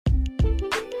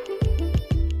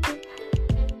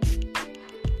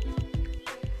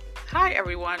Hi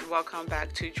everyone, welcome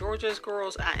back to Georgia's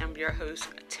Girls. I am your host,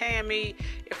 Tammy.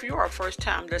 If you are a first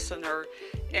time listener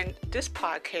in this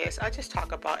podcast, I just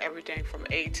talk about everything from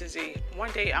A to Z.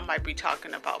 One day I might be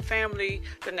talking about family,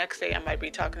 the next day I might be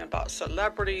talking about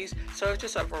celebrities. So it's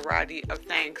just a variety of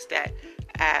things that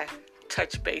I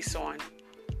touch base on.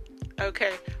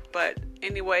 Okay, but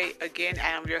anyway, again, I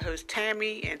am your host,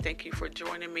 Tammy, and thank you for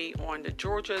joining me on the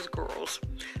Georgia's Girls.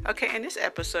 Okay, in this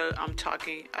episode, I'm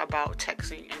talking about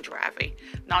texting and driving.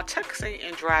 Now, texting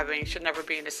and driving should never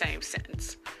be in the same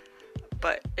sentence,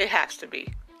 but it has to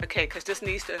be, okay, because this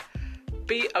needs to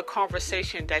be a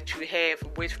conversation that you have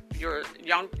with your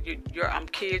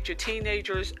kids, your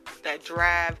teenagers that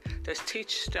drive. Just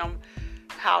teach them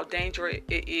how dangerous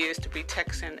it is to be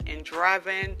texting and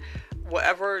driving.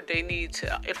 Whatever they need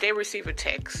to, if they receive a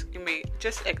text,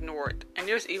 just ignore it. And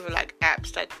there's even like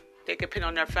apps that they can put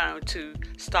on their phone to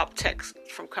stop texts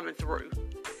from coming through.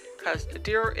 Because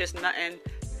there is nothing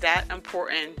that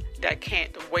important that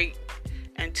can't wait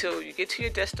until you get to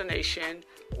your destination,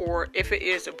 or if it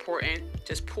is important,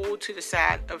 just pull to the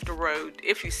side of the road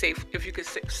if you can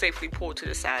safely pull to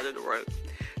the side of the road.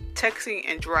 Texting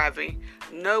and driving,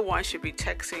 no one should be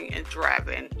texting and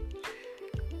driving.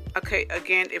 Okay,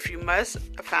 again, if you must,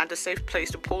 find a safe place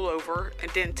to pull over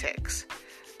and then text.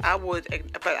 I would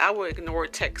ignore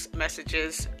text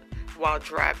messages while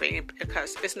driving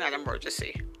because it's not an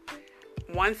emergency.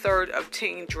 1/3 of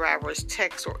teen drivers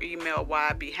text or email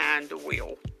while behind the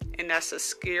wheel, and that's a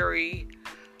scary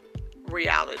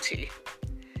reality.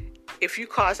 If you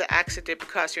cause an accident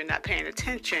because you're not paying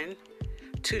attention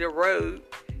to the road,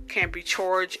 can be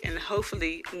charged, and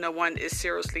hopefully no one is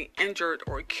seriously injured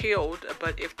or killed.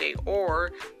 But if they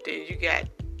are, then you got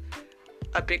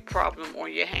a big problem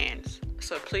on your hands.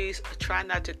 So please try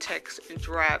not to text and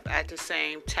drive at the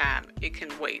same time. It can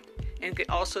wait, and it can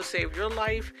also save your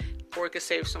life, or it can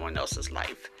save someone else's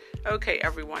life. Okay,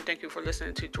 everyone, thank you for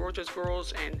listening to Georgia's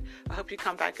Girls, and I hope you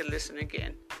come back and listen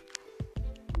again.